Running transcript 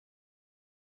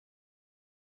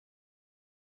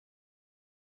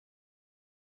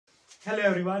Hello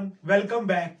everyone, welcome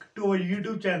back to our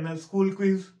YouTube channel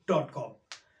schoolquiz.com.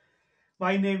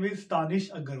 My name is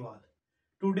Danish Agarwal.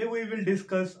 Today we will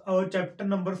discuss our chapter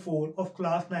number 4 of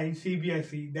class 9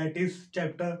 CBSE, that is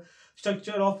chapter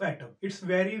structure of atom. It's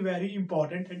very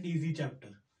important and easy chapter.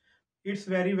 It's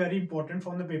very important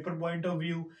from the paper point of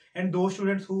view, and those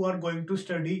students who are going to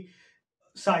study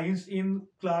science in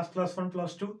class plus 1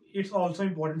 plus 2, it's also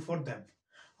important for them.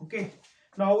 Okay,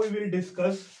 now we will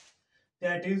discuss,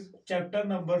 that is chapter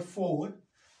number 4.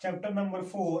 Chapter number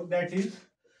 4, that is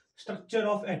structure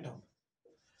of atom.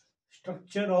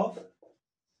 Structure of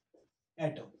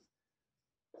atom.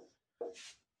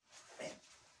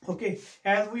 Okay,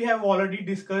 as we have already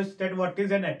discussed that what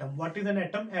is an atom. What is an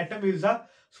atom? Atom is the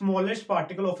smallest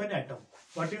particle of an atom.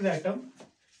 What is atom?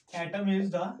 Atom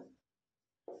is the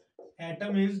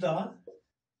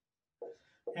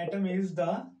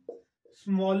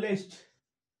smallest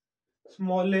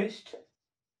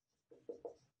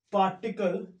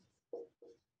particle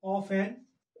of an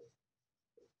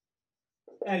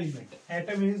element.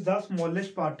 Atom is the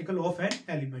smallest particle of an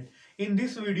element. In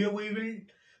this video we will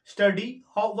study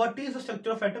what is the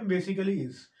structure of atom basically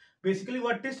is. Basically,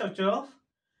 what is structure of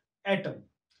atom?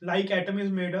 Like atom is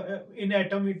made in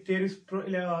atom there is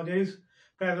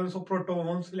presence of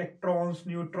protons, electrons,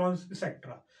 neutrons,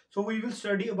 etc. So we will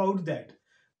study about that.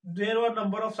 There are a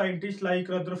number of scientists like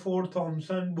Rutherford,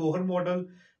 Thomson, Bohr model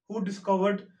who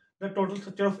discovered the total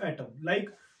structure of atom.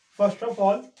 Like, first of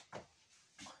all,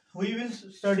 we will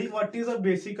study what is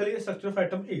basically a structure of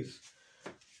atom is.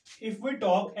 If we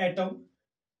talk atom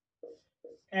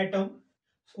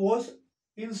was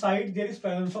inside there is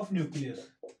presence of nucleus.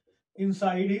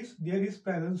 Inside there is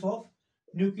presence of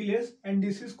nucleus, and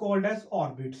this is called as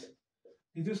orbits.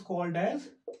 This is called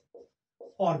as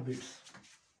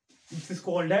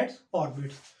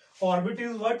orbits. Orbit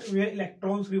is what? Where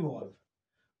electrons revolve.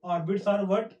 Orbits are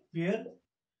what? Where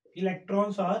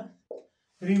electrons are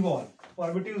revolve.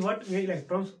 Orbit is what? Where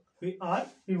electrons are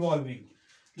revolving.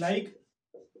 Like,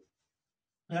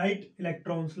 right,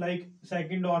 electrons, like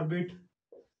second orbit,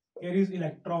 here is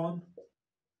electron.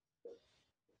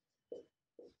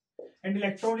 And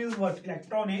electron is what?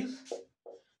 Electron is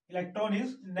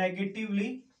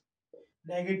negatively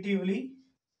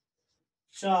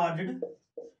charged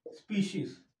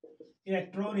species.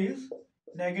 Electron is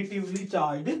negatively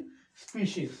charged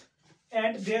species.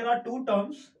 And there are two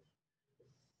terms,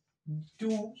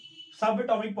 two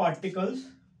subatomic particles,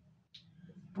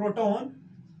 proton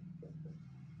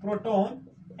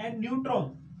and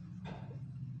neutron.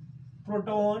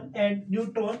 Proton and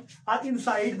neutron are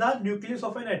inside the nucleus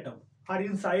of an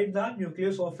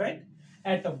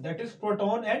atom. That is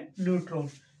proton and neutron.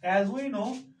 As we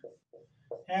know,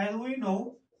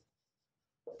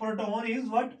 proton is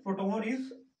what? Proton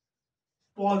is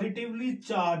positively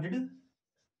charged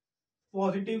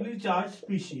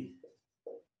species.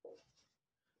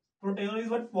 Proton is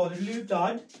what? Positively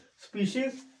charged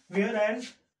species,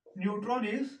 whereas neutron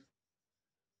is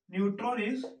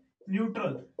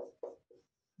neutral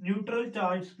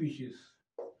charged species.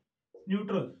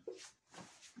 Neutral,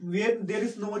 where there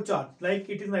is no charge, like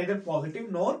it is neither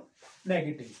positive nor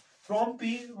negative. From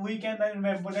P we can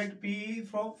remember that P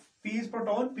is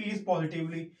proton, P is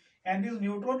positively, N is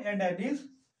neutron, and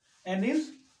N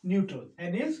is neutral.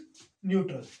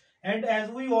 And as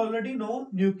we already know,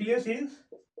 in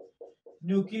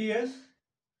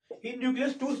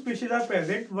nucleus two species are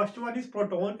present. First one is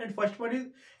proton and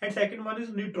second one is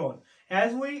neutron.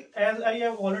 As I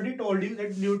have already told you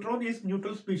that neutron is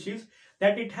neutral species,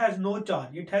 that it has no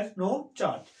charge.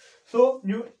 So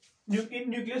in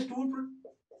nucleus two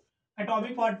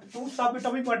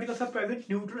subatomic particles are present,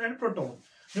 neutron and proton.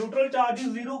 Neutral charge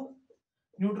is zero.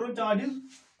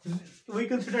 We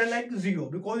consider like zero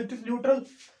because it is neutral.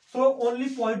 So only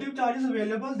positive charge is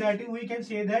available. That is, we can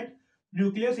say that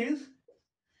nucleus is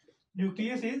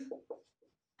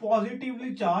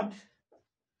positively charged.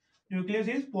 Nucleus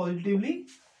is positively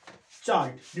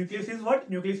charged.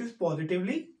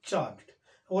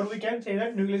 Or we can say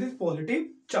that nucleus is positive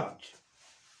charge.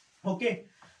 Okay.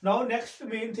 Now next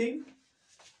main thing,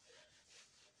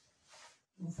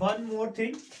 one more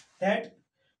thing, that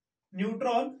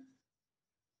neutron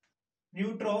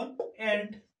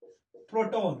and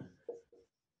proton,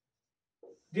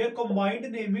 their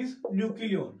combined name is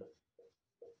nucleon.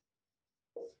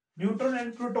 Neutron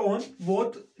and proton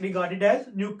both regarded as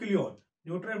nucleon.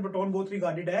 Nucleon.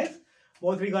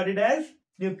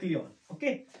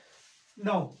 Okay.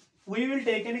 Now we will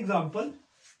take an example.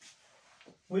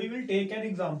 We will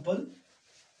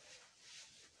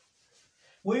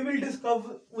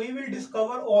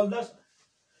discover all the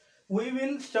we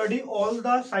will study all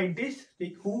the scientists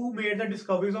who made the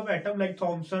discoveries of atom, like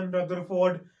Thomson,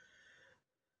 Rutherford,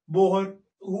 Bohr,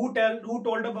 who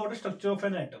told about the structure of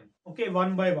an atom. Okay,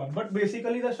 one by one. But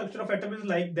basically the structure of atom is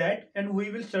like that, and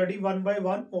we will study one by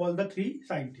one all the three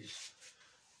scientists.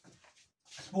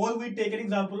 Suppose we take an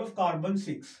example of carbon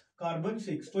 6. Carbon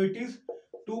 6. So it is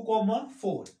 2,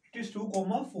 4. It is 2,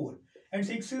 4. And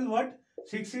 6 is what?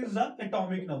 6 is the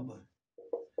atomic number.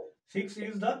 6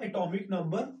 is the atomic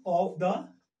number of the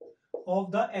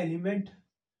element,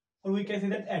 or we can say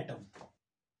that atom.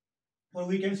 Or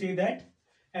we can say that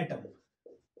atom.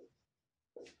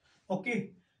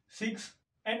 Okay. 6,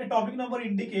 and atomic number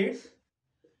indicates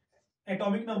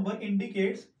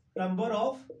number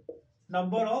of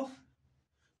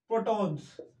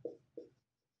protons.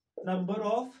 Number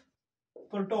of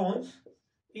protons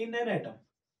in an atom.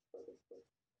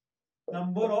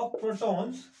 Number of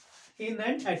protons in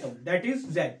an atom. That is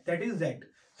Z. That is Z.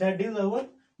 Z is our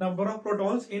number of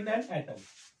protons in an atom.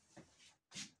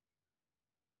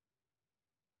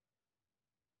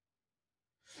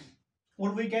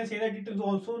 Or we can say that it is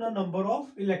also the number of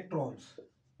electrons.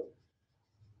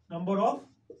 Number of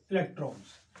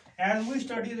electrons. As we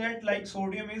study that, like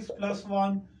sodium is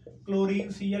 +1,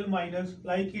 chlorine Cl minus,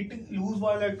 like it lose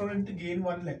one electron and gain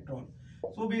one electron.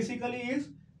 So basically is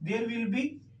there will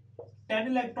be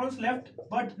 10 electrons left,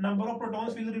 but number of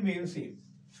protons will remain same.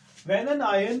 When an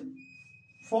ion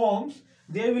forms,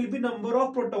 there will be number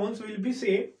of protons will be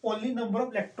same, only number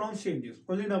of electrons changes.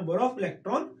 Only number of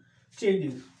electron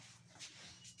changes.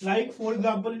 Like for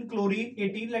example in chlorine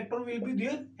 18 electron will be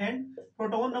there and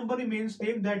proton number remains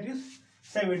same, that is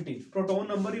 17. Proton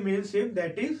number remains same,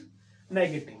 that is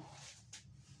negative.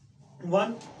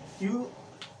 One, you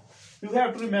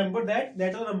have to remember that the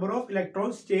number of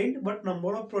electrons change, but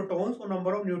number of protons or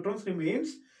number of neutrons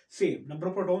remains same. Number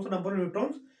of protons or number of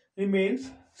neutrons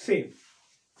remains same.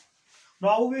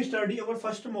 Now we study our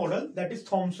first model, that is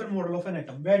Thomson model of an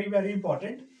atom. Very, very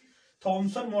important.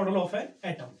 Thomson model of an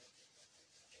atom.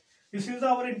 This is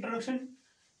our introduction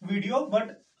video,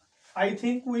 but I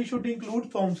think we should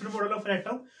include Thomson model of an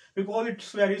atom because it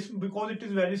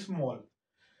is very small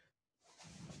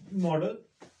model,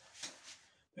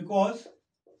 because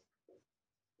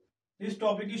this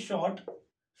topic is short.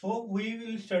 So we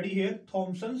will study here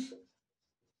Thomson's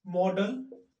model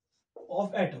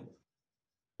of atom.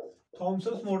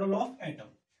 Thomson's model of atom.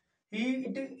 He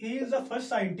is the first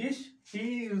scientist.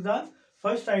 He is the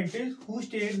first scientist who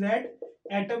states that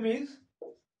atom is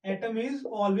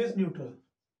always neutral.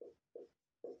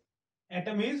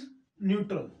 Atom is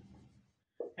neutral.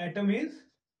 Atom is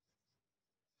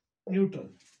neutral.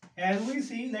 As we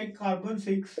see, like carbon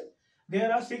 6,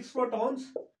 there are 6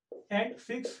 protons and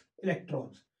 6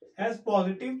 electrons. As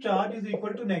positive charge is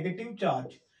equal to negative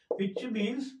charge, which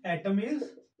means atom is,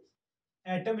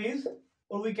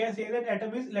 or we can say that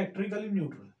atom is electrically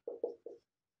neutral.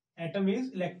 Atom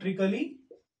is electrically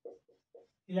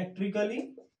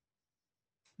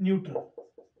neutral.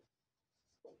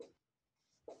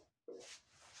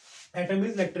 Atom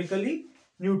is electrically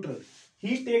neutral.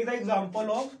 He takes the example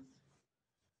of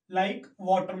like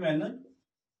watermelon.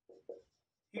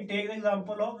 He takes the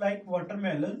example of like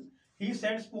watermelon. He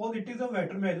said, suppose it is a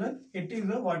watermelon. It is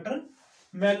a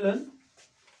watermelon,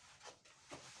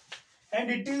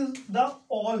 and it is the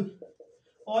all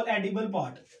edible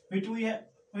part which we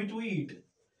eat.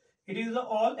 It is the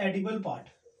all edible part.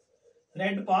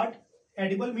 Red part,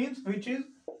 edible means which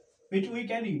we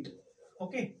can eat.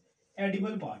 Okay,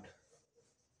 edible part.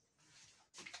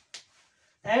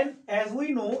 And as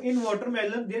we know, in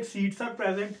watermelon their seeds are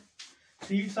present.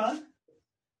 Seeds are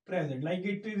present. Like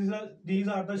it is these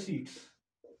are the seeds.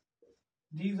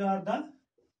 These are the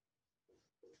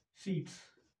seeds.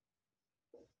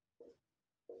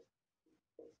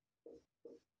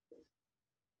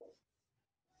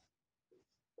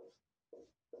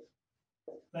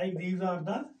 Like these are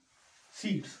the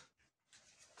seeds.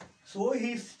 So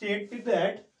he stated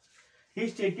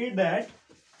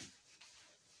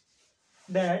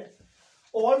that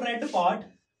all red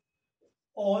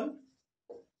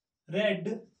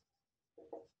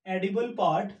edible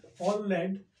part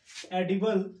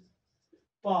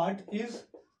is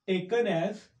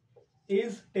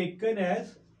taken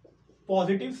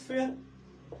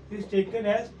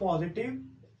as positive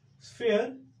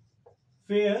sphere,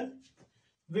 where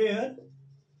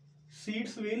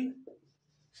seeds will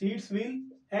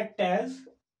act as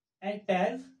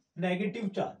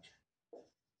negative charge.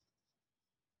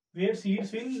 Where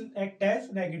seeds will act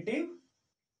as negative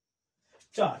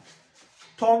charge.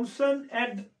 Thomson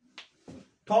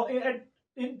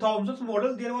in Thomson's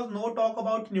model, there was no talk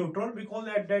about neutron because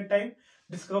at that time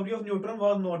discovery of neutron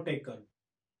was not taken.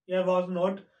 Yeah, was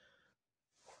not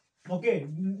okay.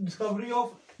 Discovery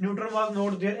of neutron was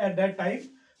not there at that time.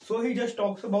 So he just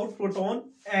talks about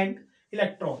proton and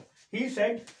electron. He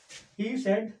said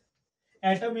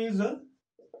atom is a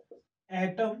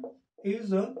atom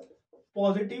is a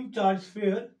positive charge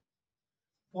sphere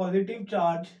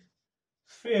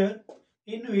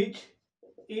in which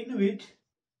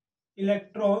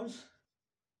electrons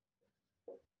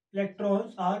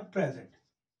electrons are present.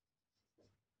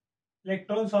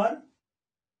 Electrons are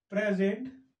present.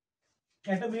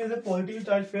 Atom is a positive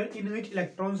charge sphere in which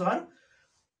electrons are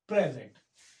present.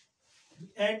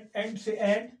 And atom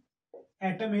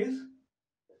is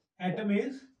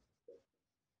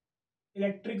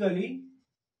electrically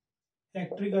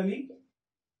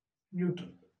neutral.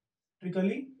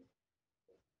 Electrically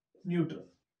neutral.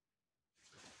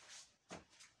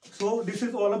 So this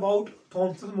is all about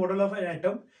Thomson's model of an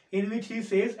atom, in which he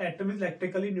says atom is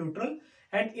electrically neutral,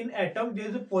 and in atom there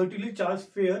is a positively charged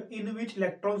sphere in which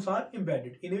electrons are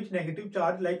embedded, in which negative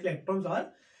charge like electrons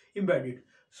are embedded.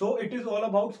 So it is all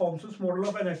about Thomson's model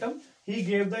of an atom. He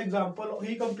gave the example,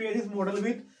 he compared his model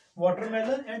with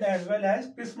watermelon and as well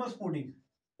as Christmas pudding.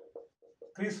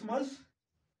 Christmas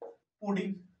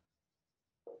pudding,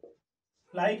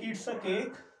 like it's a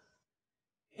cake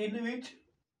in which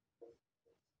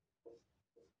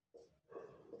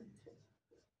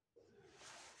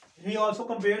he also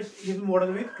compares his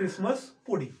model with Christmas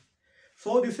pudding.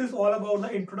 So this is all about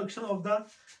the introduction of the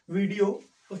video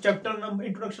of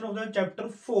introduction of the chapter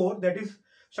 4, that is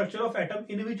structure of atom,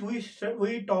 in which we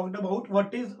talked about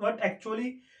what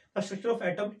actually the structure of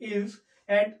atom is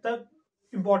and the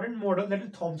important model, that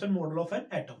is Thomson model of an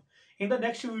atom. In the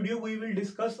next video we will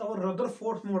discuss our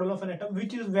Rutherford's model of an atom,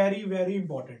 which is very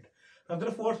important.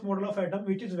 Rutherford's model of atom,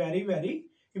 which is very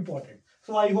important.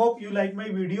 So I hope you like my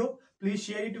video. Please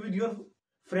share it with your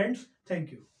friends.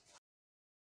 Thank you.